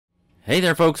Hey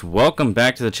there folks, welcome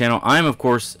back to the channel. I'm of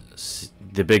course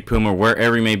the Big Puma,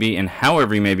 wherever you may be and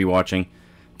however you may be watching.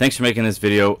 Thanks for making this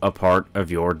video a part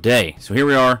of your day. So here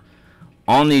we are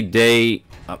on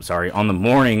the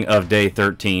morning of day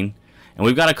 13, and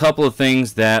we've got a couple of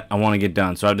things that I want to get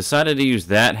done. So I've decided to use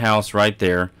that house right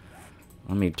there.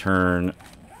 Let me turn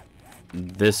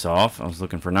this off. I was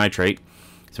looking for nitrate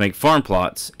to make farm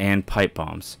plots and pipe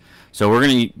bombs. So we're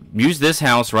going to use this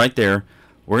house right there.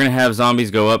 We're going to have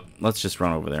zombies go up. Let's just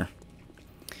run over there.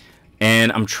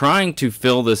 And I'm trying to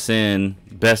fill this in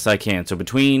best I can. So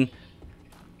between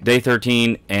day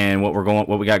 13 and what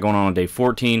we got going on day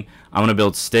 14, I'm going to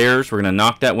build stairs. We're going to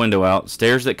knock that window out.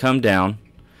 Stairs that come down.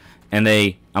 And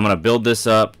I'm going to build this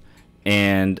up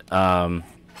and nope,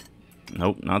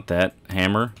 not that.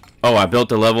 Hammer. Oh, I built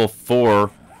a level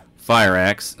 4 fire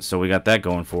axe, so we got that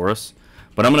going for us.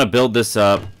 But I'm going to build this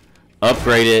up,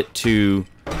 upgrade it to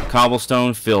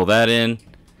cobblestone, fill that in,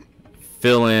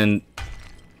 fill in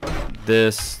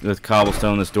this with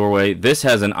cobblestone, this doorway. This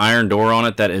has an iron door on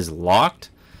it that is locked,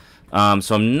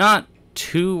 so I'm not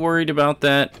too worried about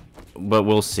that, but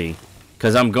we'll see,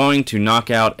 because I'm going to knock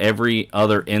out every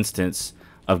other instance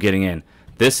of getting in.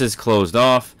 This is closed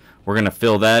off. We're going to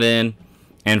fill that in,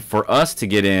 and for us to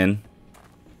get in,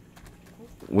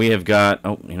 we have got,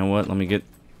 oh, you know what, let me get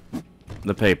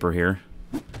the paper here.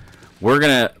 We're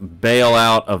going to bail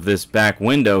out of this back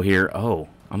window here. Oh,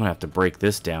 I'm going to have to break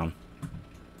this down.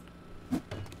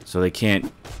 So they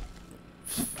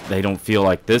don't feel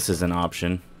like this is an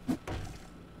option.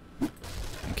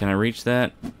 Can I reach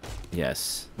that?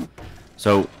 Yes.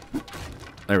 So,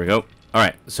 there we go.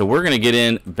 Alright, so we're going to get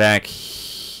in back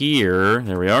here.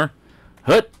 There we are.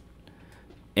 Hut!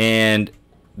 And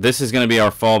this is going to be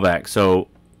our fallback. So,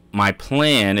 my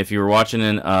plan, if you were watching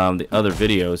in the other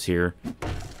videos here...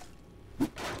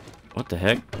 What the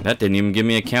heck? That didn't even give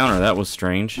me a counter. That was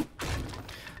strange.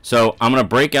 So I'm going to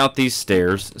break out these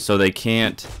stairs so they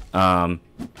can't come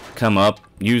up,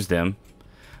 use them.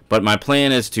 But my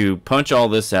plan is to punch all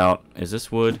this out. Is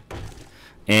this wood?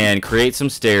 And create some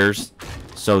stairs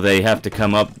so they have to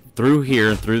come up through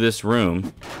here, through this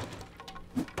room.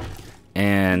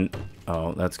 And,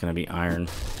 oh, that's going to be iron.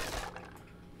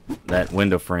 That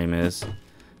window frame is.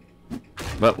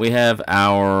 But we have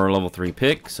our level 3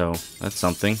 pick, so that's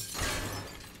something.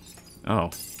 Oh.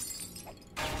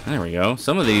 There we go.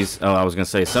 Some of these, oh, I was going to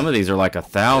say, some of these are like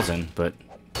 1,000, but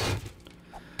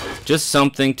just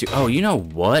something to, oh, you know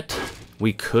what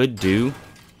we could do?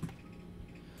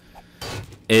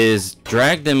 Is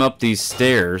drag them up these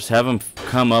stairs, have them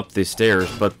come up these stairs,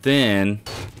 but then,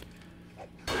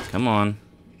 come on.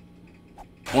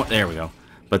 Oh, there we go.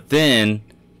 But then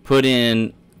put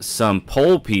in some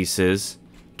pole pieces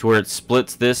to where it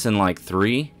splits this in like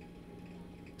 3,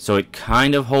 so it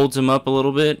kind of holds them up a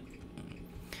little bit.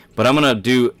 But I'm gonna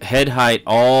do head height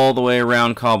all the way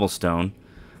around cobblestone.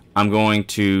 I'm going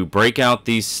to break out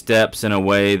these steps in a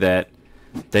way that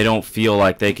they don't feel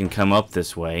like they can come up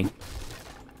this way.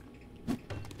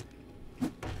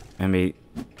 I mean,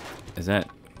 is that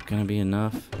gonna be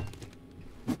enough?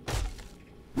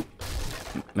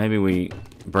 Maybe we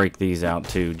break these out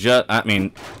too.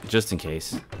 Just in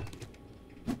case.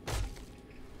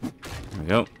 There we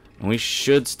go. And we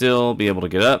should still be able to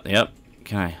get up. Yep.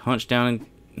 Can I hunch down and...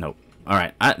 Nope.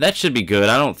 Alright. That should be good.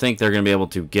 I don't think they're going to be able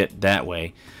to get that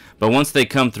way. But once they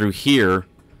come through here...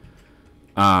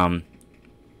 I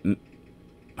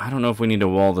don't know if we need to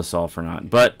wall this off or not.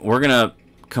 But we're going to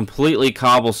completely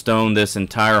cobblestone this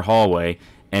entire hallway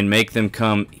and make them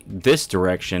come this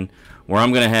direction, where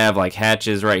I'm going to have like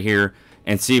hatches right here,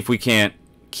 and see if we can't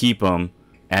keep them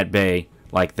at bay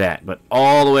like that. But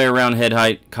all the way around head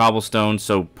height cobblestone.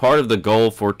 So part of the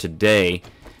goal for today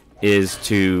is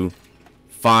to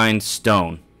find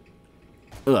stone.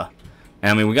 Ugh.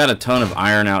 I mean, we got a ton of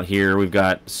iron out here. We've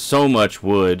got so much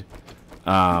wood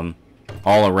all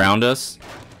around us.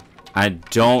 I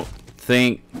don't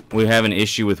think we have an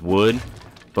issue with wood,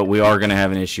 but we are going to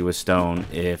have an issue with stone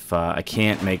if I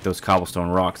can't make those cobblestone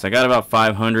rocks. I got about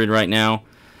 500 right now,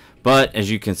 but as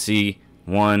you can see,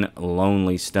 one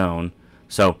lonely stone.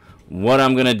 So what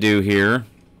I'm going to do here,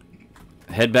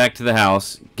 head back to the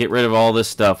house, get rid of all this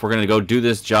stuff. We're going to go do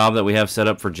this job that we have set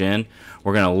up for Jen.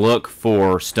 We're going to look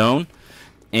for stone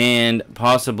and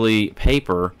possibly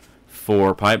paper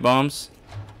for pipe bombs.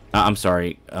 I'm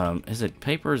sorry, is it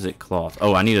paper or is it cloth?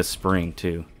 Oh, I need a spring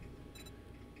too.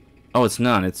 Oh, it's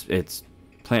none. It's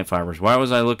plant fibers. Why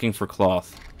was I looking for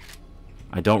cloth?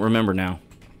 I don't remember now.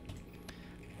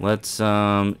 Let's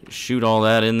shoot all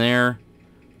that in there.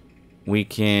 We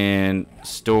can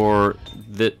store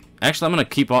the... Actually, I'm going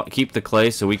to keep the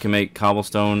clay so we can make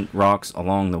cobblestone rocks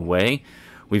along the way.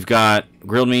 We've got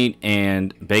grilled meat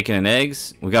and bacon and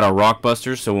eggs. We got our rock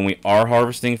busters, so when we are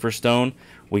harvesting for stone,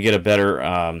 we get a better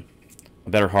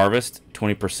harvest,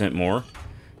 20% more.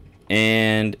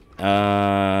 And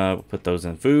we'll put those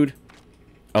in food.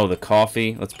 Oh, the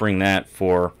coffee. Let's bring that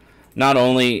for not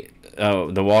only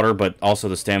the water, but also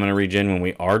the stamina regen when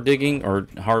we are digging or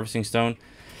harvesting stone.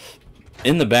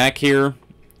 In the back here,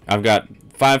 I've got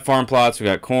 5 farm plots. We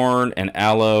got corn and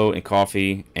aloe and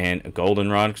coffee and a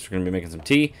goldenrod because we're going to be making some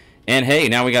tea. And hey,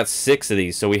 now we got 6 of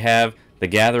these. So we have the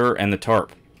gatherer and the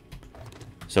tarp.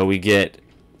 So we get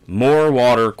more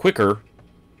water quicker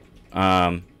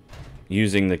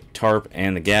using the tarp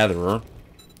and the gatherer.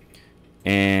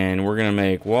 And we're going to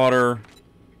make water.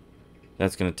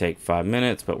 That's going to take 5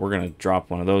 minutes, but we're going to drop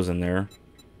one of those in there.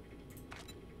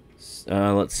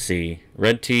 Let's see.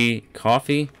 Red tea,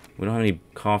 coffee. We don't have any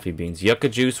coffee beans. Yucca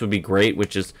juice would be great,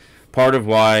 which is part of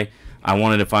why I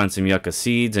wanted to find some yucca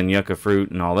seeds and yucca fruit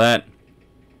and all that.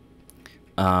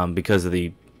 Because of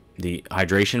the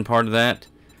hydration part of that.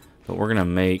 But we're going to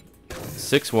make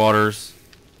 6 waters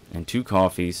and 2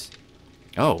 coffees.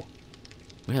 Oh,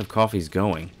 we have coffees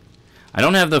going. I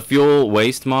don't have the fuel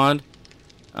waste mod.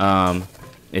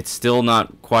 It's still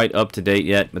not quite up to date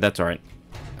yet, but that's alright.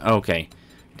 Okay.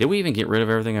 Did we even get rid of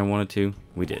everything I wanted to?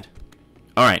 We did.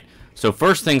 Alright. So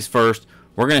first things first,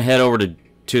 we're going to head over to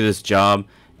this job.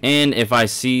 And if I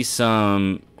see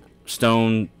some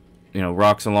stone,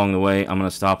 rocks along the way, I'm going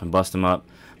to stop and bust them up.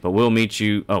 But we'll meet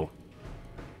you. Oh.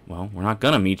 Well, we're not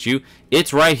going to meet you.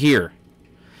 It's right here.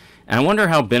 And I wonder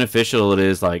how beneficial it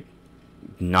is, like,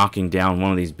 knocking down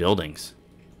one of these buildings.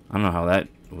 I don't know how that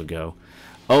would go.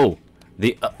 Oh.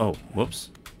 Oh, whoops.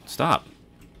 Stop.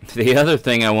 The other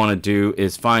thing I want to do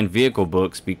is find vehicle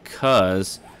books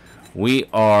because we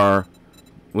don't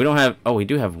have, oh, we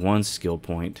do have 1 skill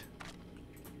point.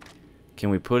 Can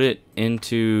we put it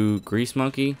into Grease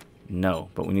Monkey? No,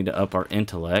 but we need to up our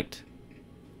intellect.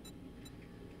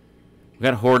 We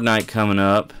got Horde Night coming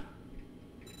up.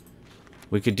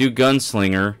 We could do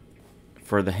Gunslinger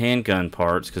for the handgun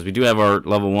parts because we do have our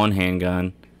level 1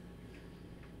 handgun.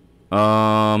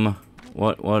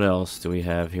 What else do we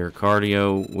have here?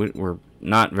 Cardio. We're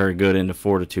not very good into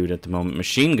fortitude at the moment.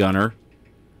 Machine gunner.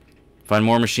 Find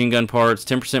more machine gun parts.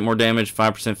 10% more damage,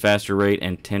 5% faster rate,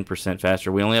 and 10%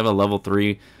 faster. We only have a level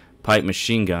 3 pipe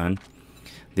machine gun.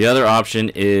 The other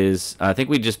option is, I think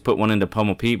we just put one into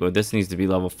Pummel Pete, but this needs to be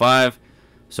level 5.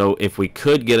 So if we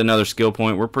could get another skill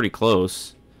point, we're pretty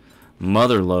close.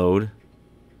 Mother load.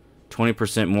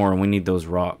 20% more, and we need those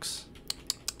rocks.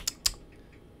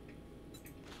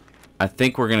 I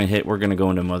think we're gonna go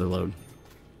into mother load.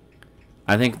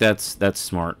 I think that's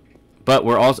smart. But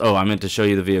we're also, oh, I meant to show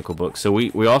you the vehicle book. So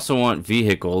we also want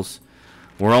vehicles.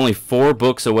 We're only 4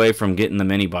 books away from getting the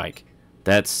mini bike.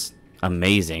 That's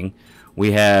amazing.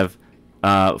 We have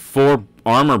 4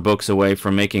 armor books away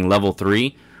from making level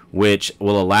 3, which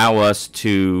will allow us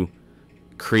to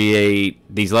create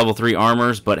these level 3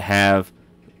 armors, but have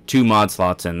 2 mod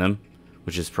slots in them,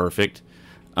 which is perfect.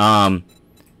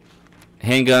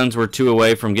 Handguns, we're 2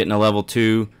 away from getting a level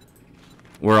 2.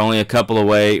 We're only a couple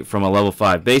away from a level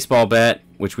 5 baseball bat,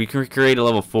 which we can create a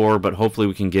level 4, but hopefully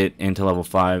we can get into level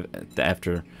 5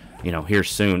 after, here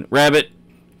soon. Rabbit!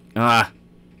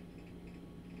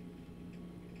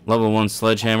 Level 1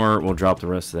 sledgehammer, we'll drop the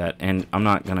rest of that. And I'm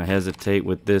not going to hesitate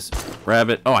with this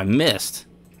rabbit. Oh, I missed!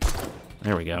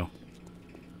 There we go.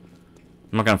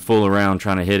 I'm not going to fool around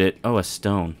trying to hit it. Oh, a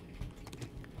stone.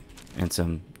 And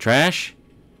some trash.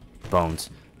 Bones.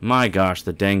 My gosh,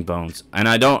 the dang bones. And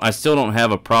I still don't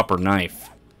have a proper knife.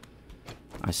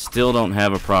 I still don't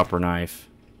have a proper knife.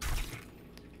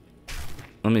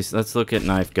 Let's look at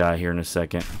knife guy here in a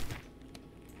second.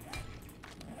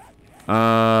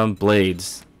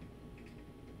 Blades.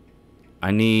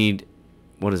 I need,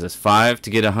 what is this, 5 to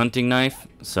get a hunting knife?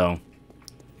 So,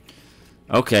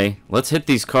 okay, let's hit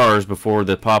these cars before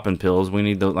the popping pills. We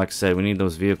need those, like I said, we need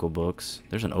those vehicle books.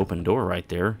 There's an open door right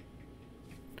there.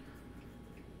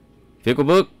 Vehicle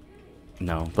book?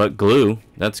 No, but glue.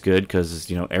 That's good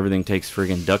because, everything takes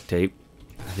friggin' duct tape.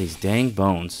 These dang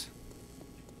bones.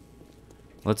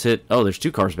 Let's hit, oh, there's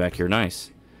 2 cars back here.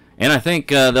 Nice. And I think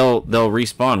they'll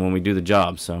respawn when we do the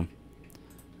job, so.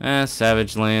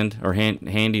 Savage land, or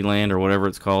handy land, or whatever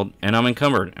it's called. And I'm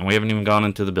encumbered, and we haven't even gone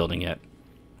into the building yet.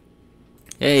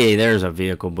 Hey, there's a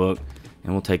vehicle book,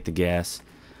 and we'll take the gas.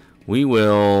 We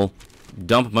will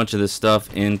dump a bunch of this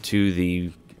stuff into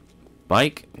the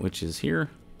bike, which is here.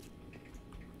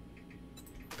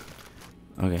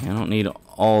 Okay, I don't need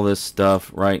all this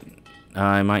stuff, right?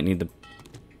 I might need the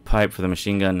pipe for the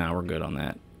machine gun. Now we're good on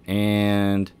that.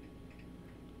 And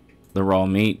the raw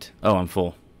meat. Oh, I'm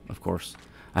full, of course.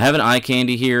 I have an eye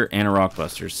candy here and a rock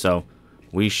busters, so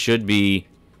we should be...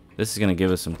 This is going to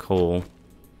give us some coal.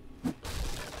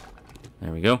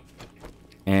 There we go.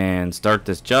 And start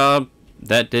this job.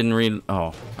 That didn't read...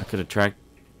 Oh, I could have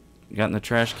gotten the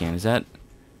trash can. Is that...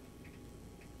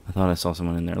 I thought I saw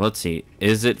someone in there. Let's see.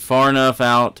 Is it far enough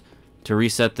out to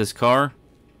reset this car?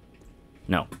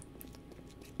 No.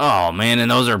 Oh, man,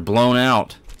 and those are blown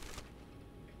out.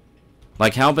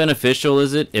 Like, how beneficial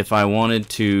is it if I wanted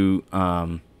to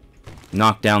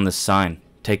knock down this sign?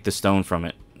 Take the stone from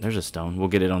it. There's a stone. We'll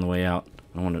get it on the way out.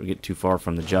 I don't want to get too far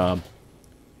from the job.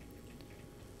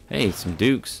 Hey, some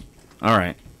dukes.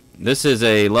 Alright. This is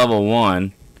a level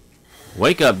 1.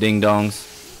 Wake up, ding-dongs.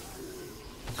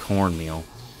 Cornmeal.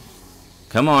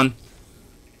 Come on.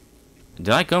 Did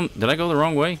I go the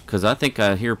wrong way? Because I think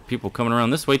I hear people coming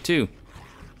around this way, too.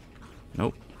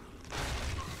 Nope.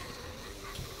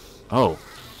 Oh.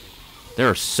 There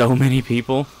are so many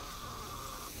people.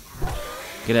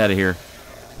 Get out of here.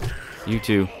 You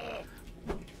too.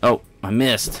 Oh, I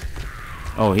missed.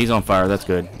 Oh, he's on fire. That's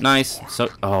good. Nice. So,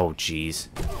 oh, jeez.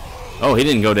 Oh, he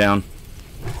didn't go down.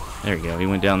 There you go. He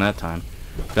went down that time.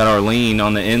 Got Arlene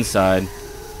on the inside.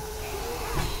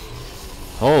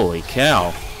 Holy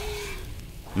cow.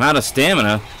 I'm out of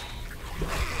stamina.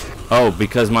 Oh,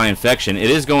 because my infection.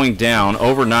 It is going down.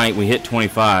 Overnight, we hit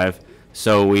 25.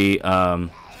 So we,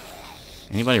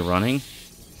 anybody running?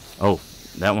 Oh,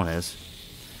 that one is.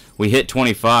 We hit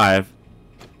 25.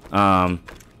 Oh,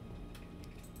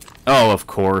 of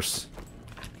course.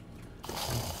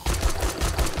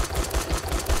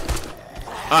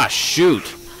 Ah,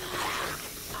 shoot.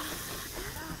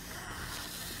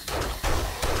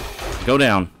 Go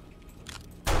down.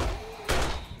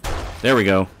 There we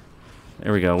go.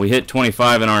 There we go. We hit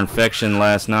 25 in our infection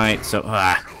last night,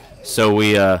 so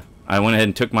we I went ahead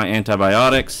and took my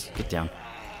antibiotics. Get down.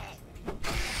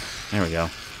 There we go.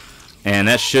 And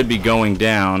that should be going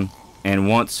down, and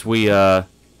once we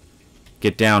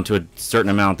get down to a certain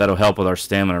amount, that'll help with our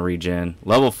stamina regen.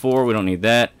 Level 4, we don't need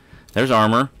that. There's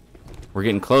armor. We're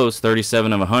getting close.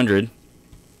 37 of 100.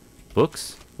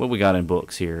 Books? What we got in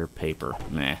books here? Paper.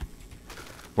 Meh.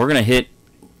 We're gonna hit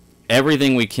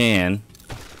everything we can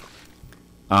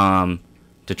to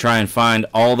try and find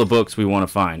all the books we want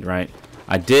to find, right?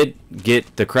 I did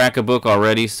get the Cracker book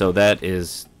already, so that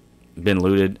is been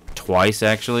looted twice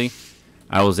actually.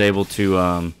 I was able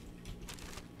to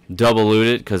double loot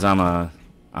it because I'm a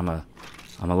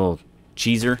little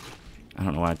cheeser. I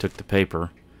don't know why I took the paper.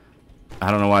 I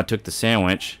don't know why I took the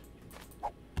sandwich.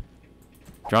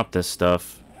 Drop this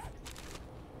stuff.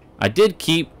 I did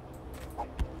keep...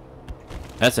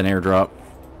 That's an airdrop.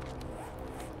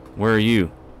 Where are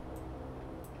you?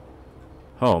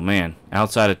 Oh, man.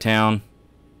 Outside of town.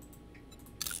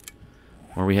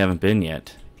 Where we haven't been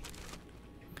yet.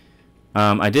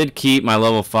 I did keep my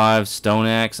level 5 stone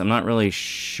axe. I'm not really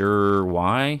sure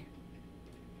why.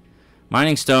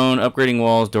 Mining stone, upgrading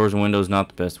walls, doors, and windows, not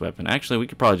the best weapon. Actually, we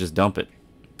could probably just dump it.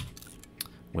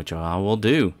 Which I will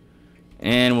do.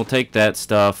 And we'll take that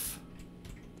stuff.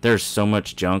 There's so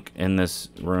much junk in this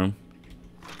room.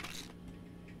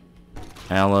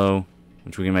 Aloe,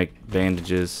 which we can make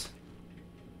bandages.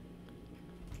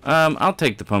 I'll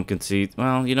take the pumpkin seeds.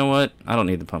 Well, you know what? I don't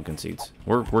need the pumpkin seeds.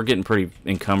 We're getting pretty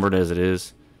encumbered as it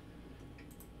is.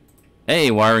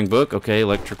 Hey, wiring book. Okay,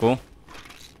 electrical.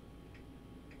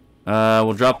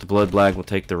 We'll drop the blood blag. We'll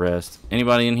take the rest.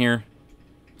 Anybody in here?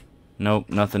 Nope,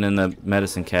 nothing in the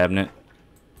medicine cabinet.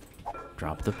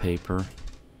 Drop the paper.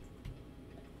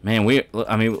 Man, we're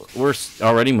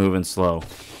already moving slow.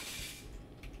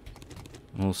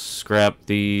 We'll scrap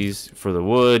these for the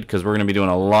wood because we're going to be doing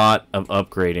a lot of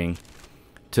upgrading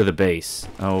to the base.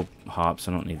 Oh, hops,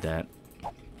 I don't need that.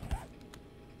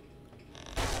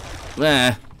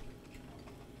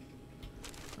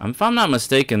 If I'm not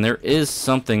mistaken, there is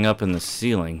something up in the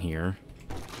ceiling here.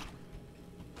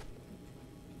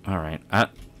 Alright,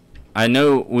 I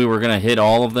know we were going to hit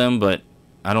all of them, but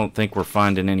I don't think we're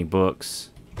finding any books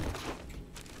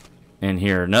in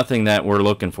here. Nothing that we're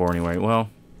looking for anyway. Well,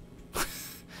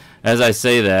 as I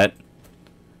say that,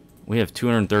 we have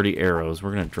 230 arrows.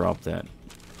 We're going to drop that.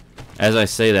 As I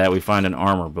say that, we find an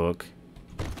armor book.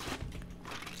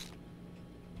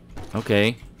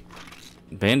 Okay.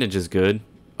 Bandage is good.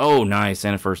 Oh, nice.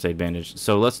 And a first aid bandage.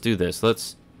 So let's do this.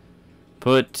 Let's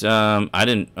put...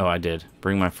 I did.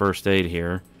 Bring my first aid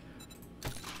here.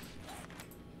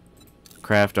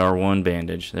 Craft our one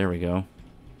bandage. There we go.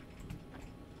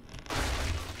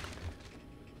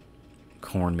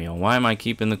 Cornmeal. Why am I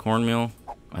keeping the cornmeal?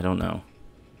 I don't know.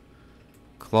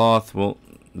 Cloth,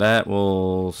 that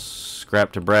will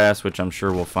scrap to brass, which I'm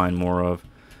sure we'll find more of.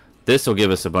 This will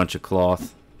give us a bunch of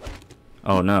cloth.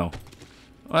 Oh, no.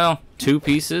 Well, 2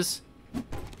 pieces?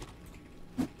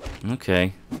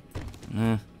 Okay.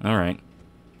 Alright.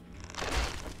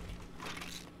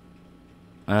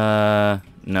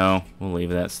 No. We'll leave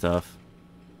that stuff.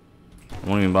 I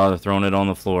won't even bother throwing it on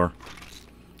the floor.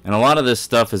 And a lot of this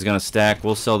stuff is going to stack.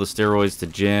 We'll sell the steroids to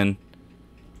Jen.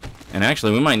 And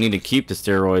actually, we might need to keep the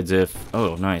steroids if...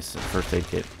 Oh, nice. First aid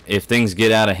kit. If things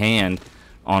get out of hand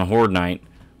on Horde Night,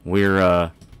 we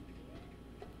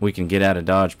can get out of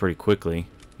Dodge pretty quickly.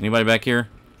 Anybody back here?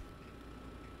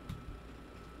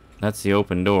 That's the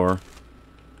open door.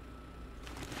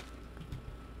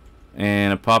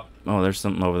 And a pop... Oh, there's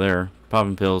something over there.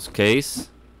 Popping pills case.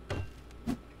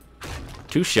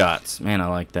 2 shots. Man, I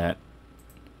like that.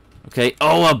 Okay.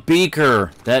 Oh, a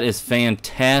beaker! That is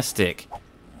fantastic.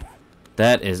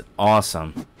 That is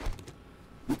awesome.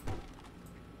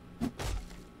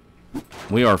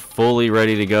 We are fully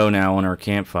ready to go now on our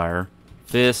campfire.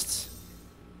 Fists.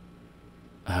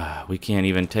 We can't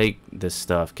even take this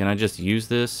stuff. Can I just use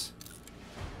this?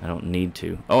 I don't need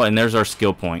to. Oh, and there's our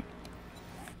skill point.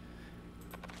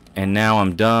 And now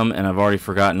I'm dumb and I've already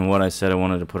forgotten what I said I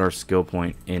wanted to put our skill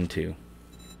point into.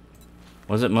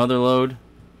 Was it mother load?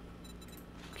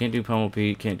 Can't do pummel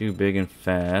Pete. Can't do big and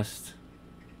fast.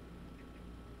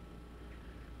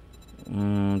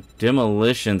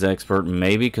 Demolitions expert,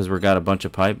 maybe, because we got a bunch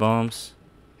of pipe bombs.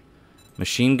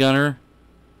 Machine gunner.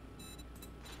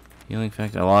 Healing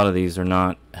factor. A lot of these are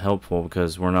not helpful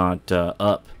because we're not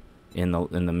up in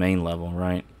the main level,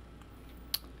 right?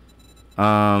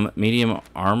 Medium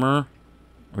armor.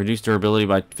 Reduced durability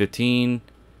by 15.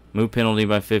 Move penalty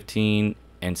by 15.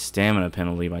 And stamina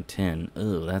penalty by 10.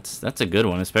 Ooh, that's a good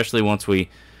one, especially once we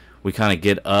kind of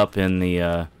get up in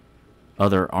the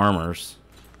other armors.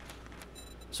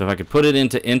 So if I could put it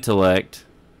into intellect,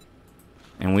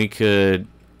 and we could...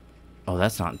 Oh,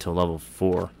 that's not until level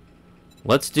 4.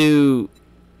 Let's do...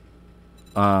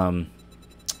 Where am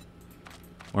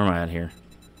I at here?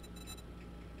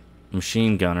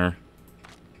 Machine gunner.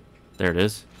 There it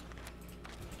is.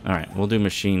 Alright, we'll do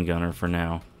machine gunner for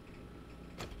now.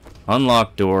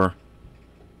 Unlock door.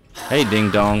 Hey,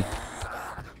 ding dong.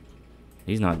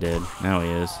 He's not dead. Now he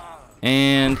is.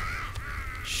 And...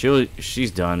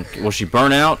 she's done. Will she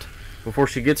burn out before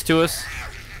she gets to us?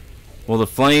 Will the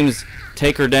flames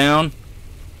take her down?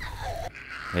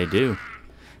 They do.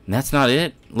 And that's not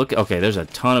it. Look, okay, there's a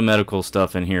ton of medical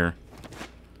stuff in here.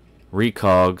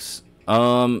 Recogs.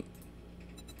 Can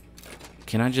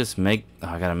I just make... Oh,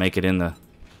 I gotta make it in the...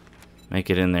 Make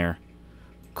it in there.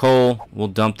 Coal. We'll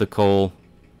dump the coal.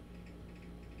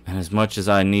 And as much as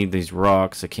I need these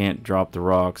rocks, I can't drop the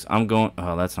rocks. I'm going...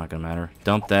 Oh, that's not gonna matter.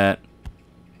 Dump that.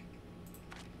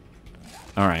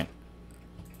 Alright.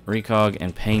 Recog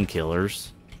and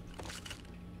painkillers.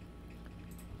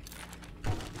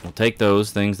 We'll take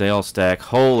those things. They all stack.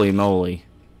 Holy moly.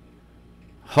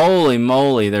 Holy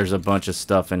moly, there's a bunch of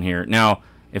stuff in here. Now,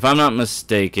 if I'm not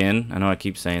mistaken, I know I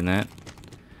keep saying that,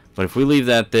 but if we leave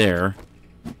that there...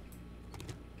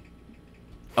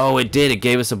 Oh, it did. It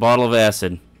gave us a bottle of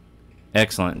acid.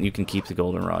 Excellent. You can keep the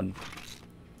goldenrod.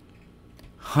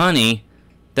 Honey?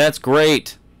 That's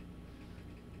great.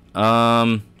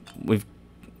 We've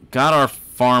got our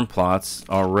farm plots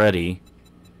already.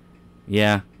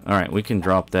 Yeah, alright, we can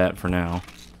drop that for now.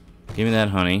 Give me that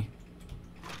honey.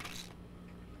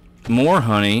 More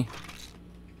honey.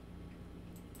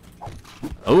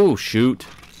 Oh, shoot.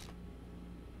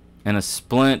 And a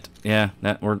splint. Yeah,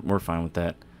 that we're fine with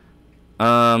that.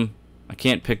 I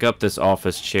can't pick up this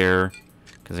office chair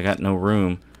because I got no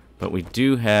room. But we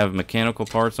do have mechanical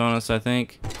parts on us, I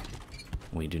think.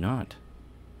 We do not.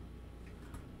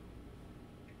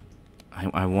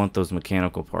 I want those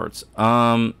mechanical parts.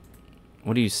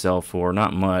 What do you sell for?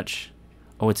 Not much.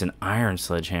 Oh, it's an iron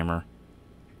sledgehammer.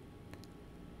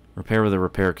 Repair with a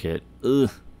repair kit. Ugh.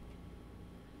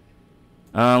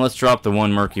 Let's drop the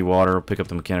one murky water. Pick up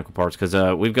the mechanical parts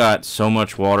because we've got so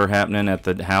much water happening at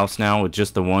the house now with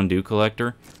just the one dew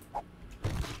collector.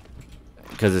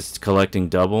 Because it's collecting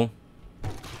double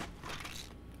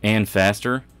and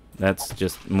faster. That's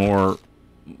just more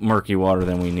murky water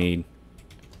than we need.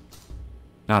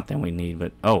 Not than we need,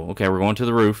 but... Oh, okay, we're going to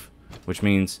the roof, which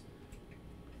means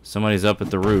somebody's up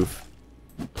at the roof.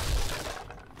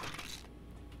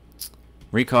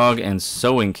 Recog and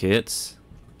sewing kits.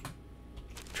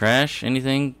 Trash?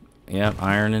 Anything? Yep,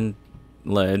 iron and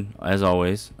lead, as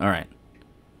always. Alright.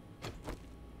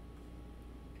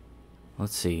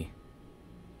 Let's see.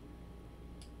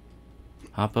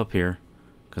 Hop up here,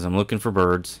 because I'm looking for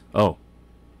birds. Oh.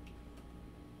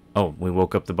 Oh, we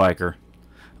woke up the biker.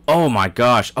 Oh my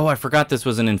gosh. Oh, I forgot this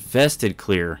was an infested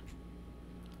clear.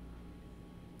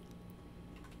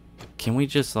 Can we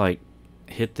just, like,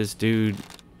 hit this dude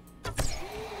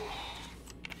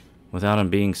without him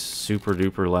being super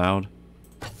duper loud?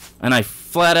 And I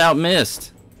flat out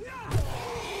missed.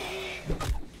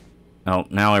 Oh,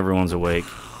 now everyone's awake.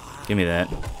 Give me that.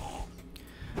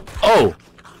 Oh!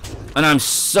 And I'm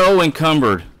so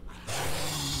encumbered.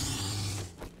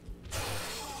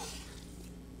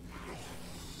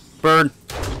 Bird.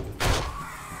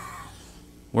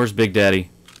 Where's Big Daddy?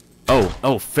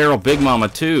 Oh, Feral Big Mama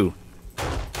too.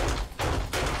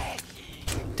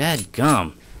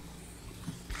 Dadgum.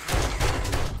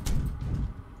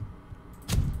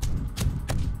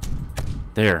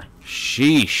 There.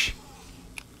 Sheesh.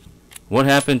 What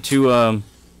happened to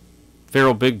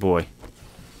Feral Big Boy?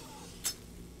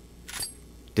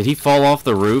 Did he fall off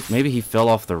the roof? Maybe he fell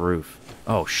off the roof.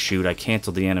 Oh shoot, I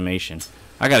canceled the animation.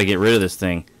 I gotta get rid of this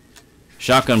thing.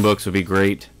 Shotgun books would be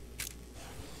great.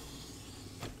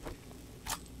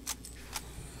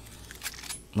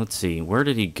 Let's see, where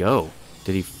did he go?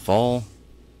 Did he fall?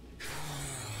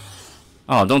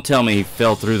 Oh, don't tell me he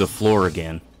fell through the floor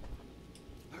again.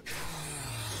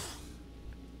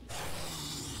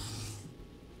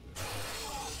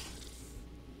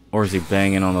 Or is he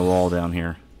banging on the wall down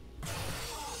here?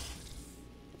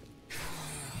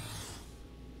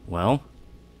 Well,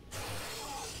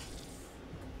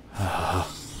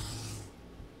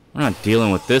 we're not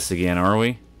dealing with this again, are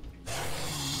we?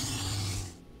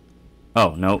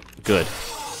 Oh, no, good.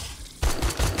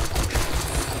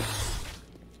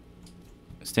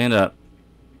 Stand up.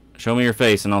 Show me your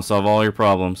face and I'll solve all your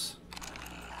problems.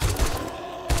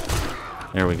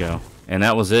 There we go. And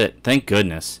that was it. Thank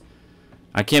goodness.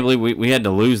 I can't believe we had to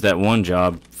lose that one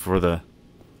job for the...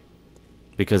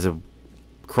 because a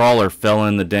crawler fell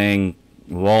in the dang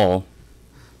wall.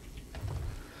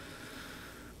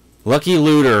 Lucky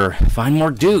looter. Find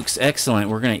more dukes. Excellent.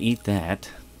 We're going to eat that.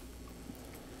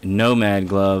 Nomad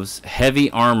gloves. Heavy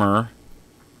armor.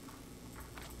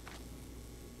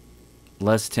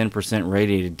 Less 10%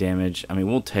 radiated damage. I mean,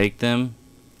 we'll take them.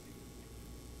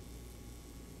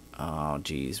 Oh,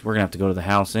 geez. We're going to have to go to the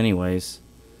house anyways.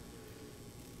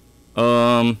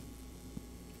 I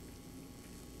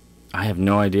have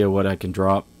no idea what I can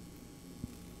drop.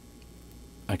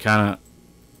 I kind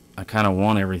of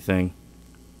want everything.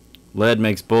 Lead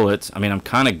makes bullets. I mean, I'm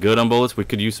kind of good on bullets. We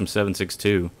could use some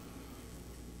 7.62.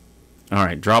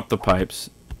 Alright, drop the pipes.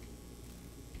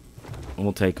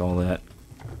 We'll take all that.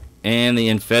 And the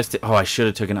infested... Oh, I should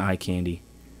have taken eye candy.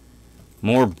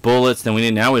 More bullets than we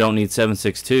need. Now we don't need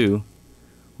 7.62.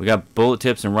 We got bullet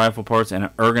tips and rifle parts and an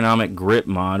ergonomic grip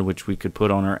mod, which we could put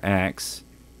on our axe.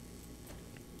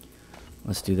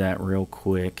 Let's do that real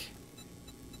quick.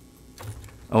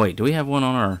 Oh, wait. Do we have one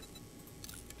on our...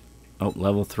 Oh,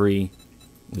 level 3.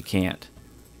 We can't.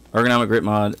 Ergonomic grip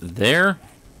mod there.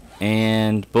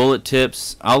 And bullet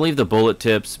tips. I'll leave the bullet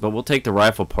tips, but we'll take the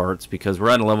rifle parts because we're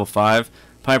at a level 5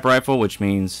 pipe rifle, which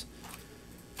means...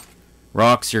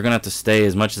 Rocks, you're going to have to stay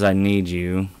as much as I need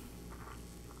you.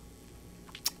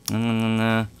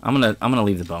 I'm gonna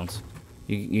leave the bones.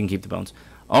 You can keep the bones.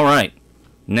 All right,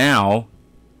 now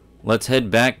let's head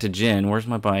back to Jen. Where's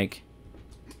my bike?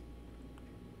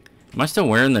 Am I still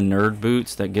wearing the nerd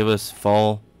boots that give us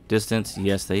fall distance?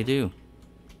 Yes, they do.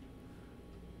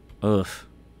 Ugh.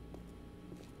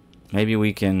 Maybe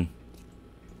we can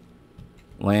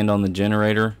land on the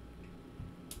generator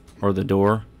or the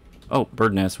door. Oh,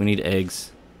 bird nest. We need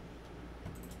eggs.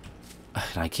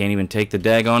 I can't even take the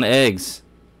daggone eggs.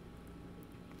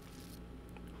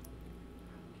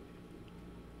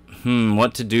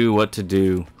 What to do, what to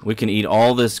do. We can eat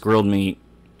all this grilled meat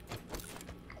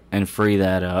and free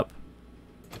that up.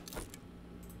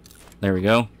 There we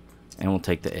go. And we'll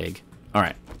take the egg.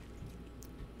 Alright.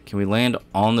 Can we land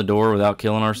on the door without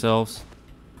killing ourselves?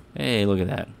 Hey, look at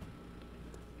that.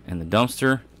 And the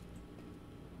dumpster.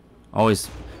 Always,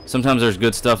 sometimes there's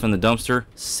good stuff in the dumpster.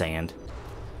 Sand.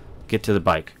 Get to the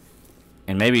bike.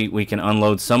 And maybe we can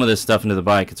unload some of this stuff into the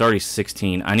bike. It's already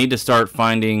 16. I need to start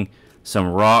finding... some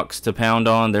rocks to pound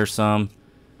on. There's some.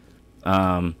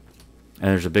 And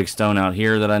there's a big stone out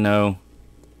here that I know.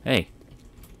 Hey,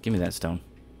 give me that stone.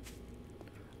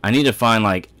 I need to find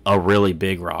like a really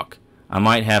big rock. I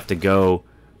might have to go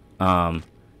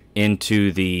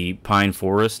into the pine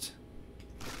forest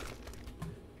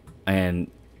and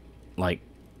like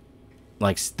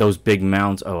those big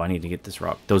mounds. Oh, I need to get this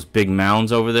rock. Those big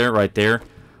mounds over there, right there.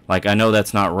 Like, I know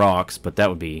that's not rocks, but that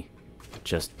would be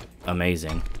just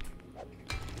amazing.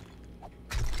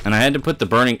 And I had to put the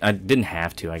burning... I didn't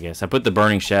have to, I guess. I put the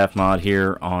burning shaft mod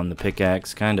here on the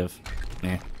pickaxe. Kind of.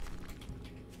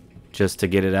 Just to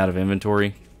get it out of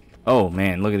inventory. Oh,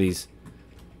 man. Look at these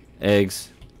eggs.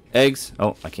 Eggs.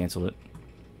 Oh, I canceled it.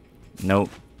 Nope.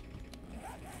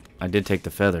 I did take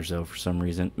the feathers, though, for some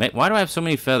reason. Why do I have so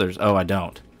many feathers? Oh, I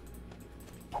don't.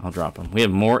 I'll drop them. We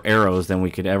have more arrows than we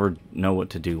could ever know what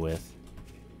to do with.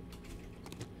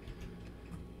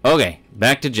 Okay,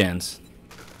 back to gens.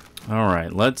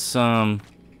 Alright, let's, well,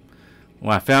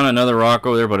 I found another rock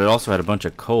over there, but it also had a bunch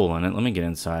of coal in it. Let me get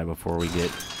inside before we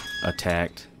get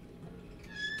attacked.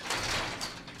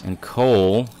 And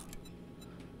coal...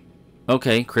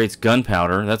 Okay, creates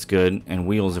gunpowder. That's good. And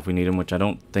wheels if we need them, which I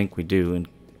don't think we do. And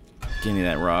give me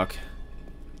that rock.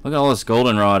 Look at all this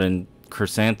goldenrod and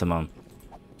chrysanthemum.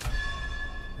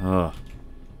 Ugh.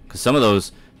 Because some of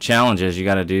those challenges you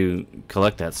gotta do,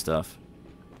 collect that stuff.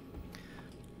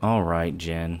 Alright,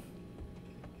 Jen.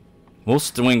 We'll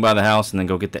swing by the house and then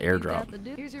go get the airdrop.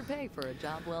 Here's your pay for a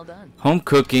job well done. Home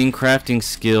cooking, crafting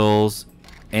skills,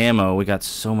 ammo. We got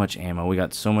so much ammo. We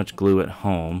got so much glue at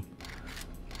home.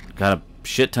 Got a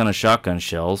shit ton of shotgun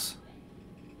shells.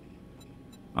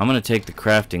 I'm gonna take the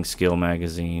crafting skill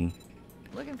magazine.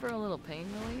 Looking for a little pain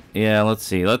relief? Yeah, let's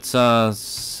see. Let's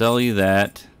sell you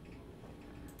that.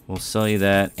 We'll sell you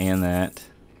that and that.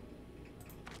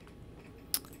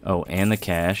 Oh, and the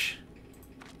cash.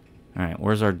 Alright,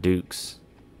 where's our Dukes?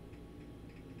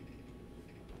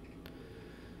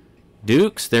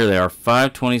 Dukes, there they are,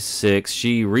 526.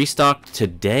 She restocked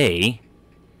today.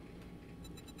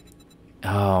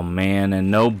 Oh man,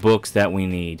 and no books that we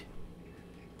need.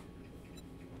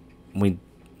 We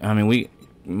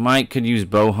could use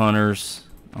bow hunters.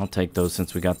 I'll take those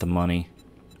since we got the money.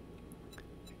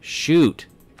 Shoot.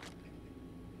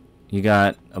 You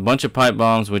got a bunch of pipe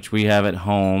bombs, which we have at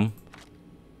home.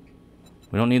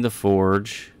 We don't need the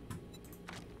forge.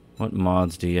 What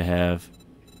mods do you have?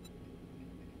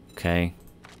 Okay.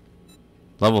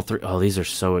 Level 3. Oh, these are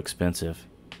so expensive.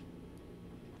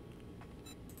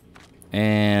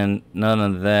 And none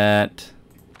of that.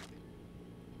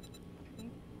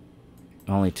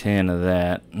 Only 10 of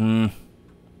that.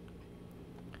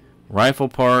 Rifle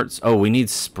parts. Oh, we need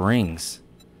springs.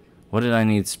 What did I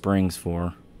need springs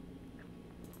for?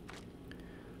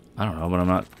 I don't know, but I'm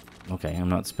not... Okay, I'm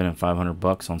not spending 500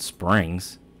 bucks on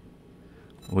springs.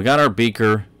 We got our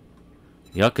beaker.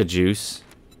 Yucca juice.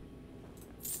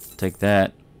 Take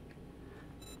that.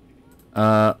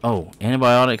 Oh,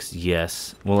 antibiotics?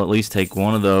 Yes. We'll at least take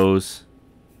one of those.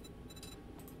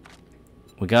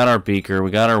 We got our beaker.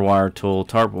 We got our wire tool.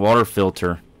 Tarp water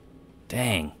filter.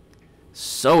 Dang.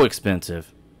 So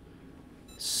expensive.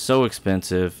 So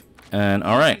expensive. And,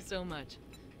 alright. Thank you so much.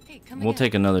 Hey, We'll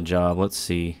take another job. Let's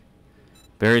see.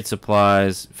 Buried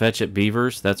supplies. Fetch at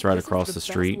Beavers. That's right across the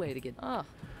street. Oh,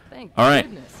 thank Alright.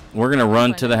 goodness. We're going to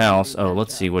run to the house. Oh,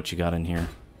 let's see what you got in here.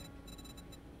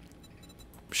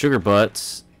 Sugar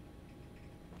butts.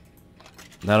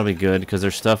 That'll be good because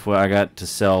there's stuff where I got to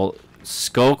sell.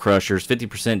 Skull crushers,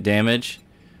 50% damage.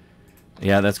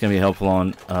 Yeah, that's gonna be helpful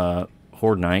on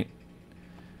Horde Night.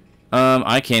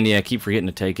 Eye candy, I keep forgetting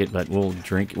to take it, but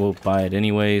we'll buy it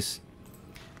anyways.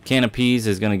 Can of peas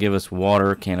is gonna give us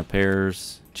water. Can of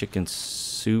pears, chicken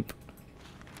soup.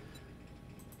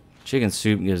 Chicken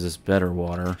soup gives us better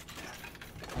water.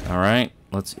 All right,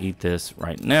 let's eat this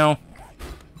right now.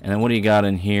 And then what do you got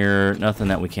in here? Nothing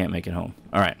that we can't make at home.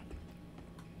 All right.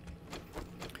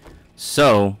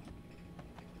 So,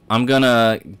 I'm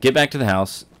gonna get back to the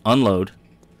house, unload.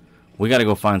 We gotta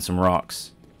go find some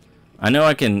rocks. I know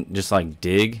I can just like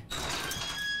dig,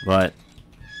 but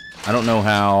I don't know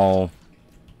how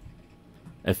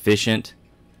efficient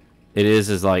it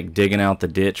is like digging out the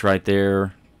ditch right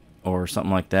there or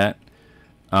something like that.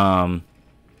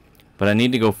 But I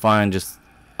need to go find just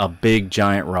a big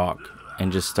giant rock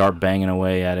and just start banging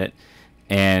away at it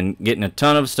and getting a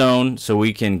ton of stone so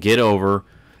we can get over.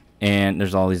 And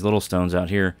there's all these little stones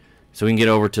out here, so we can get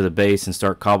over to the base and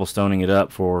start cobblestoning it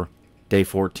up for day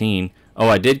 14. Oh,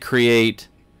 I did create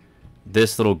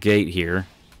this little gate here,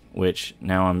 which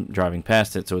now I'm driving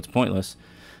past it, so it's pointless.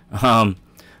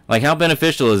 Like, how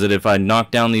beneficial is it if I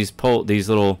knock down these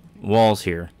little walls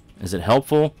here? Is it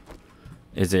helpful?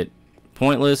 Is it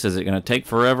pointless? Is it going to take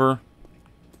forever?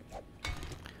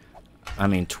 I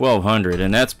mean, 1,200,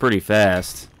 and that's pretty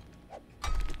fast.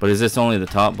 But is this only the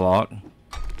top block?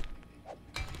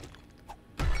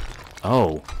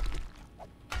 Oh.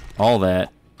 All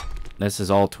that. This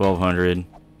is all 1,200.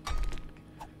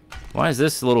 Why is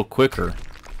this a little quicker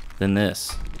than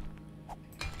this?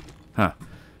 Huh.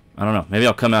 I don't know. Maybe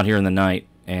I'll come out here in the night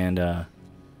and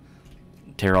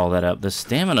tear all that up. The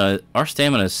stamina, our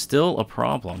stamina is still a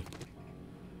problem.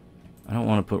 I don't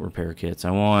want to put repair kits.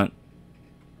 I want...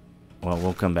 Well,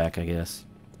 we'll come back, I guess.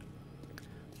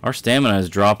 Our stamina is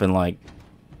dropping like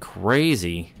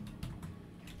crazy.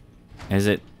 Is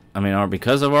it, I mean,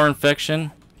 because of our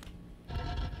infection?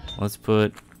 Let's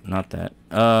put, not that.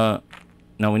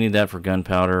 No, we need that for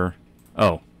gunpowder.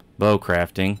 Oh, bow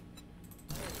crafting.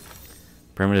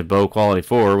 Primitive bow quality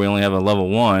 4. We only have a level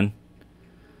 1.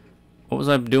 What was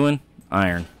I doing?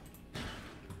 Iron.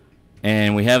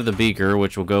 And we have the beaker,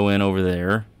 which will go in over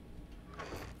there.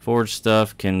 Forge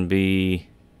stuff can be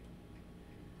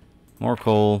more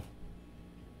coal.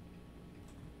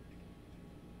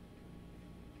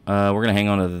 We're going to hang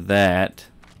on to that.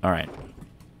 Alright.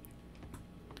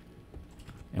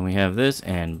 And we have this,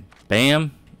 and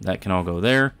bam, that can all go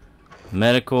there.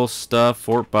 Medical stuff,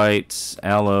 fort bites,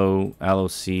 aloe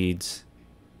seeds.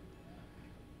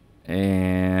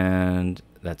 And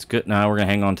that's good. Now we're going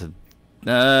to hang on to...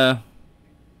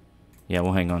 yeah,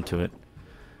 we'll hang on to it.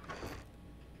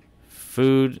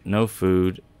 Food, no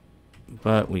food.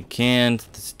 But we can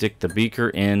stick the beaker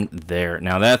in there.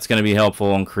 Now that's going to be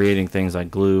helpful in creating things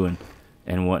like glue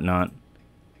and whatnot.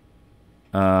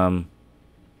 No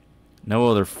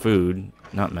other food,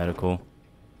 not medical.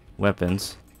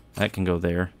 Weapons, that can go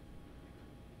there.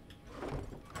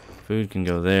 Food can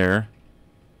go there.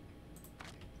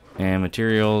 And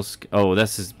materials, oh,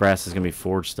 brass is going to be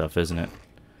forged stuff, isn't it?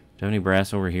 Do I have any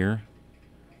brass over here?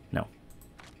 No.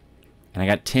 And I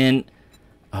got 10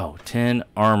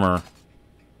 armor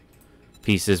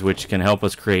pieces, which can help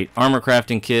us create armor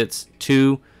crafting kits.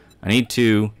 2. I need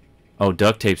 2. Oh,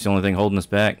 duct tape's the only thing holding us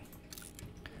back.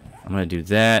 I'm going to do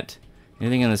that.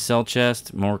 Anything in the cell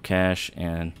chest? More cash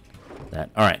and that.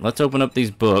 Alright, let's open up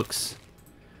these books.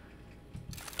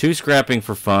 2 scrapping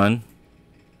for fun.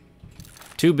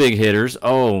 2 big hitters.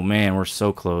 Oh, man, we're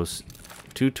so close.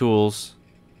 2 tools.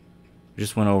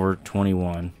 Just went over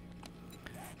 21.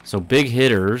 So, big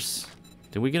hitters.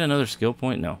 Did we get another skill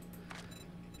point? No.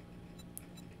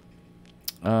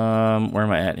 Where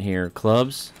am I at here?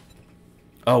 Clubs.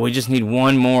 Oh, we just need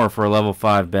 1 more for a level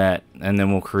 5 bat, and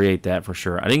then we'll create that for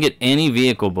sure. I didn't get any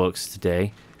vehicle books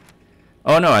today.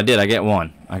 Oh, no, I did. I got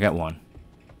 1. I got 1.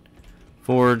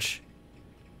 Forge.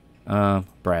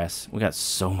 Brass. We got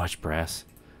so much brass.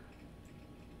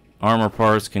 Armor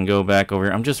parts can go back over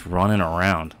here. I'm just running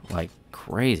around like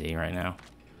crazy right now.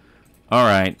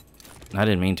 Alright. I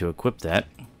didn't mean to equip that.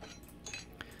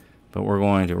 But we're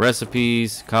going to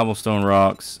recipes, cobblestone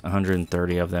rocks,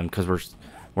 130 of them, because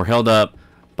we're held up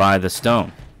by the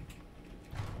stone.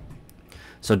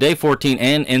 So day 14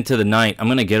 and into the night, I'm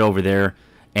going to get over there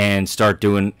and start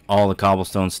doing all the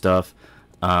cobblestone stuff.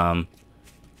 What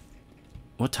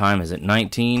time is it?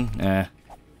 19? I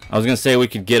was going to say we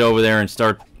could get over there and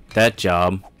start that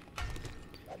job.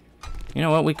 You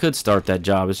know what? We could start that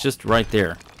job. It's just right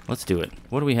there. Let's do it.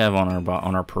 What do we have on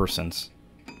our persons?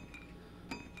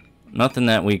 Nothing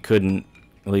that we couldn't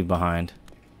leave behind.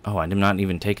 Oh, I'm not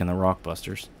even taking the rock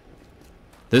busters.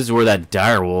 This is where that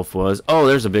dire wolf was. Oh,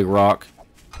 there's a big rock.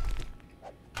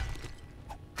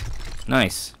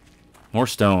 Nice. More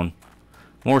stone.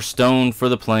 More stone for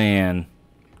the plan.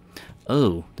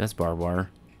 Oh, that's barbed wire.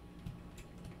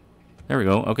 There we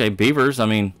go. Okay, Beavers. I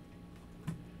mean,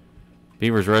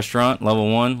 Beavers Restaurant, level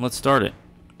 1. Let's start it.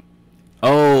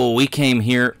 Oh, we came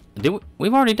here.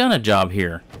 We've already done a job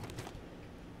here.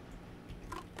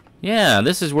 Yeah,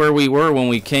 this is where we were when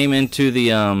we came into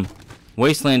the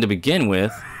wasteland to begin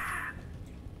with.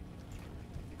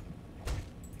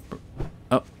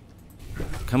 Oh,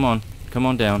 come on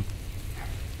down.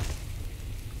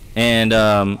 And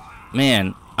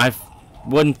man, I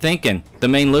wasn't thinking. The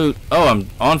main loot. Oh, I'm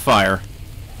on fire.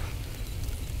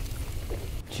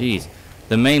 Jeez,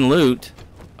 the main loot.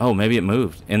 Oh, maybe it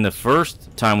moved. And the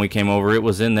first time we came over, it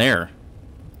was in there.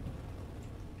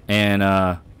 And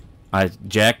I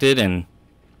jacked it and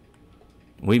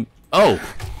oh!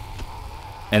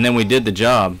 And then we did the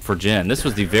job for Jen. This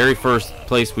was the very first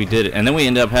place we did it. And then we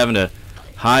ended up having to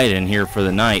hide in here for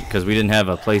the night because we didn't have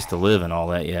a place to live and all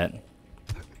that yet.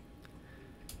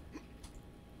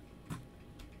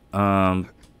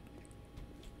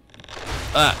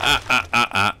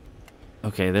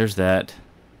 Okay, there's that.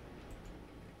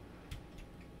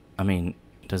 I mean,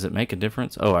 does it make a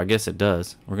difference? Oh, I guess it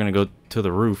does. We're gonna go to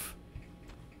the roof.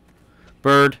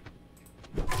 Bird.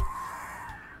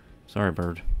 Sorry,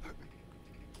 bird.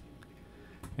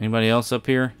 Anybody else up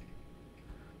here?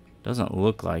 Doesn't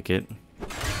look like it.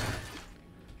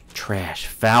 Trash.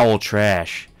 Foul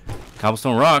trash.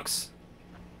 Cobblestone rocks.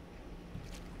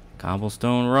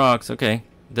 Cobblestone rocks. Okay.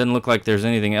 Doesn't look like there's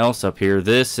anything else up here.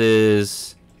 This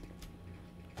is...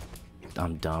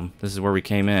 I'm dumb. This is where we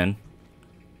came in.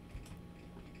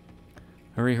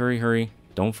 Hurry, hurry, hurry.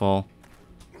 Don't fall.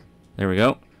 There we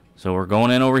go. So we're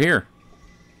going in over here.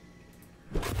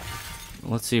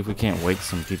 Let's see if we can't wake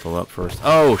some people up first.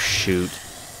 Oh, shoot.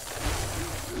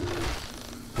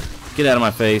 Get out of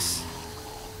my face.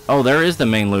 Oh, there is the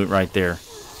main loot right there.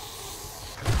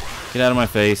 Get out of my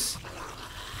face.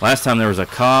 Last time there was a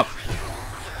cop.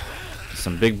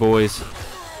 Some big boys.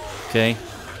 Okay.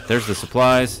 There's the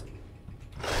supplies.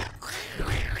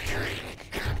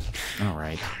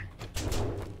 Alright.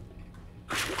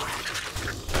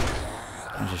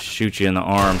 I'll just shoot you in the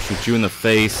arm. Shoot you in the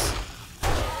face.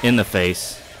 In the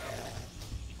face.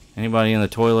 Anybody in the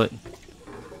toilet?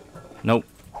 Nope.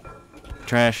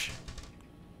 Trash.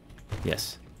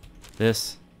 Yes.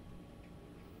 This.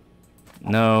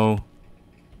 No.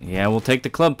 Yeah, we'll take the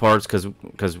club parts because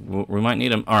we might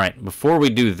need them. Alright, before we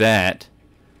do that,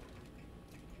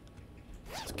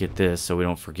 let's get this so we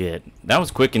don't forget. That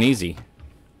was quick and easy.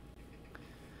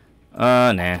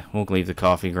 Nah. We'll leave the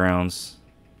coffee grounds.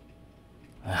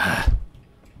 I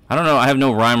don't know. I have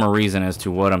no rhyme or reason as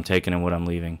to what I'm taking and what I'm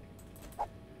leaving.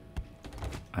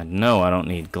 I know I don't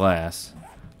need glass.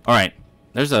 Alright.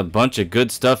 There's a bunch of good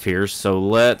stuff here, so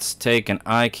let's take an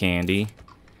eye candy.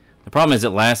 The problem is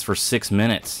it lasts for 6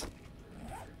 minutes.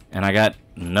 And I got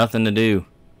nothing to do.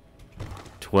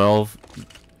 12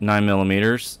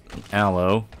 9mm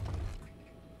aloe.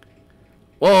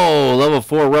 Whoa, level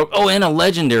 4 rogue. Oh, and a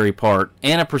legendary part.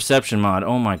 And a perception mod.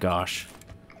 Oh my gosh.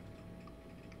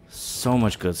 So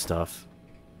much good stuff.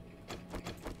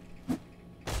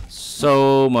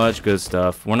 So much good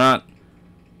stuff. We're not...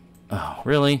 Oh,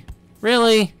 really?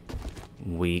 Really?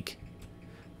 Weak.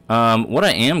 What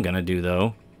I am gonna do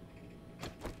though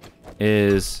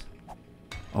is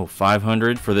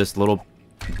 500 for this little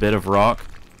bit of rock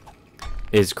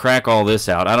is crack all this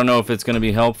out. I don't know if it's gonna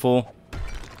be helpful.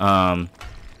 And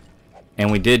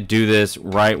we did do this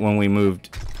right when we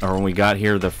moved or when we got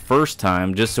here the first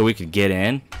time just so we could get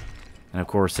in. And of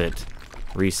course it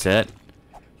reset.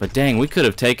 But dang, we could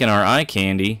have taken our eye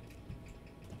candy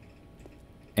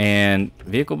and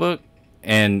vehicle book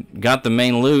and got the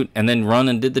main loot and then run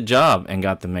and did the job and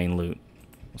got the main loot.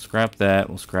 We'll scrap that.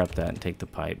 We'll scrap that and take the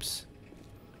pipes.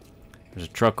 There's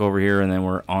a truck over here and then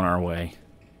we're on our way.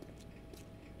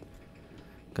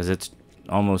 Because it's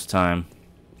almost time.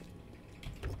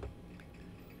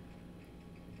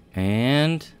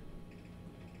 And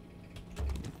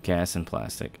gas and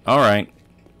plastic. Alright.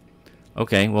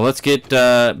 Okay, well let's get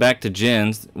back to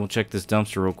Jen's. We'll check this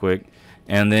dumpster real quick.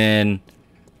 And then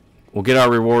we'll get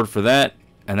our reward for that,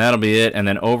 and that'll be it. And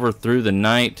then over through the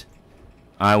night,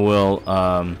 I will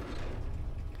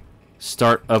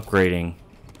start upgrading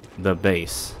the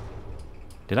base.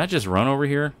 Did I just run over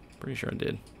here? Pretty sure I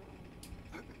did.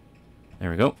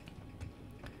 There we go.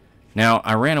 Now,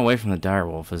 I ran away from the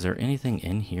direwolf. Is there anything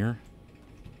in here?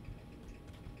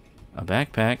 A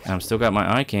backpack. I've still got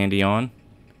my eye candy on.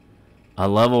 A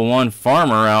level 1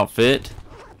 farmer outfit.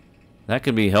 That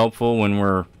could be helpful when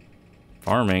we're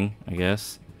farming, I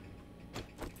guess.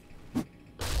 Get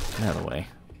out of the way.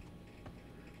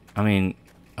 I mean,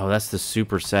 oh, that's the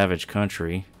super savage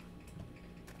country.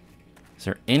 Is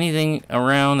there anything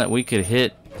around that we could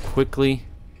hit quickly?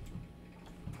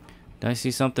 Did I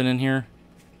see something in here?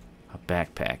 A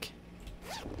backpack.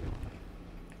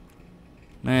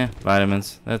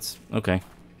 Vitamins. That's okay.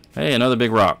 Hey, another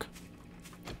big rock.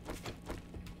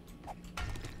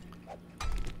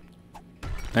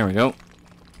 There we go.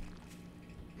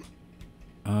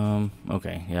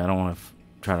 Okay. Yeah, I don't want to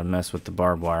try to mess with the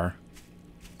barbed wire.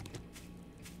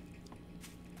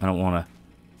 I don't want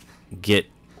to get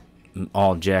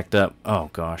all jacked up. Oh,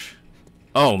 gosh.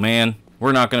 Oh, man.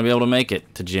 We're not going to be able to make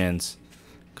it to Jen's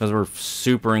because we're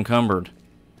super encumbered.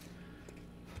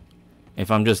 If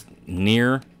I'm just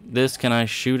near this, can I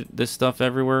shoot this stuff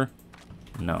everywhere?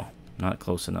 No, not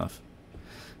close enough.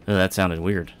 Oh, that sounded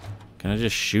weird. Can I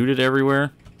just shoot it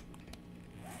everywhere?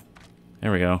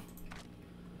 There we go.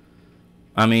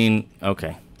 I mean,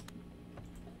 okay.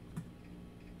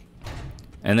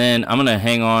 And then I'm going to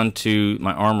hang on to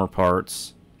my armor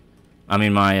parts. I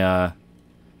mean, my,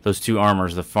 those two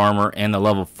armors, the farmer and the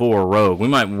level 4 rogue. We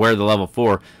might wear the level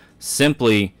 4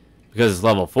 simply because it's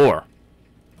level 4.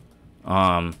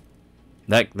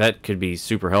 That could be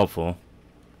super helpful.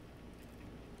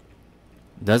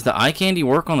 Does the eye candy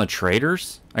work on the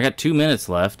traders? I got 2 minutes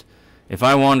left. If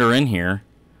I wander in here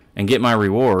and get my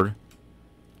reward,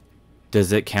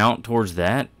 does it count towards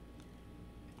that?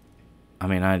 I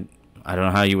mean, I don't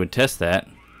know how you would test that.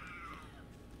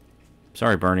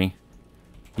 Sorry, Bernie.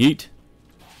 Yeet.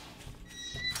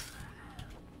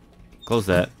 Close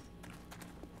that.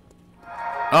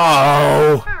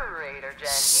 Oh!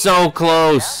 So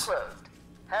close.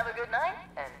 Have a good night,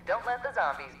 and don't let the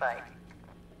zombies bite.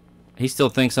 He still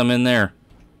thinks I'm in there.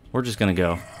 We're just gonna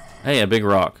go. Hey, a big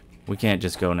rock. We can't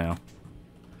just go now.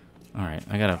 Alright,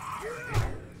 I gotta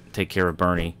take care of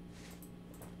Bernie.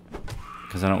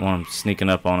 Because I don't want him sneaking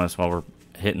up on us while we're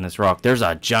hitting this rock. There's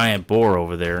a giant boar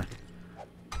over there.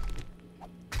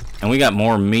 And we got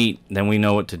more meat than we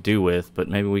know what to do with, but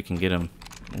maybe we can get him.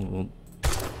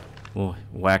 We'll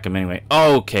whack him anyway.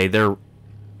 Okay, there.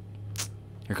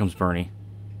 Here comes Bernie.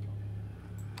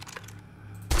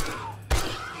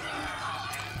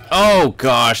 Oh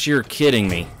gosh, you're kidding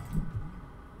me.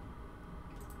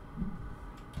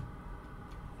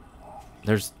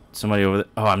 There's somebody over there.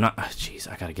 Oh, I'm not. Jeez,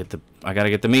 I gotta get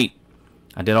the meat.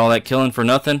 I did all that killing for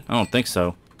nothing? I don't think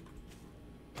so.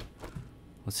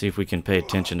 Let's see if we can pay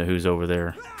attention to who's over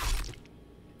there.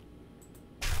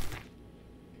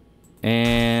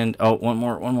 And oh, one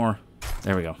more.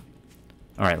 There we go.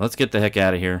 All right, let's get the heck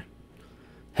out of here.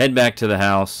 Head back to the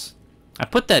house. I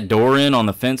put that door in on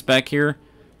the fence back here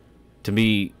to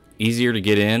be easier to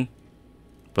get in,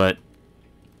 but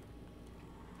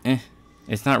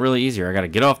it's not really easier. I gotta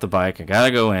get off the bike. I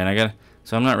gotta go in.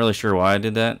 So I'm not really sure why I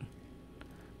did that.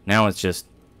 Now it's just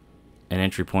an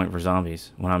entry point for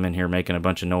zombies when I'm in here making a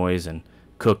bunch of noise and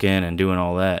cooking and doing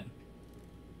all that.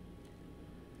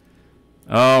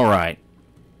 Alright.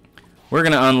 We're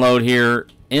going to unload here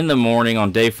in the morning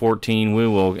on day 14. We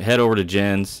will head over to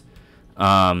Jen's.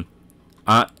 I'm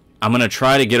going to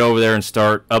try to get over there and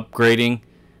start upgrading,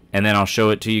 and then I'll show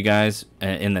it to you guys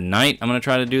in the night. I'm going to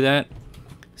try to do that.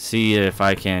 See if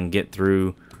I can get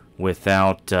through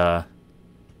without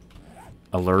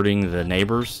alerting the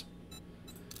neighbors.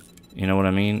 You know what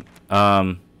I mean?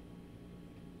 Oh,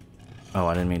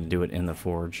 I didn't mean to do it in the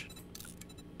forge.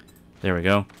 There we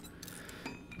go.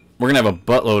 We're going to have a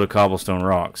buttload of cobblestone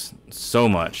rocks. So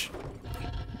much.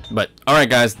 But, alright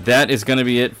guys, that is going to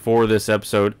be it for this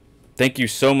episode. Thank you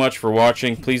so much for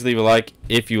watching. Please leave a like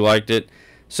if you liked it.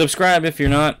 Subscribe if you're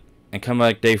not. And come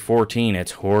back day 14.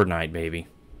 It's Horde Night, baby.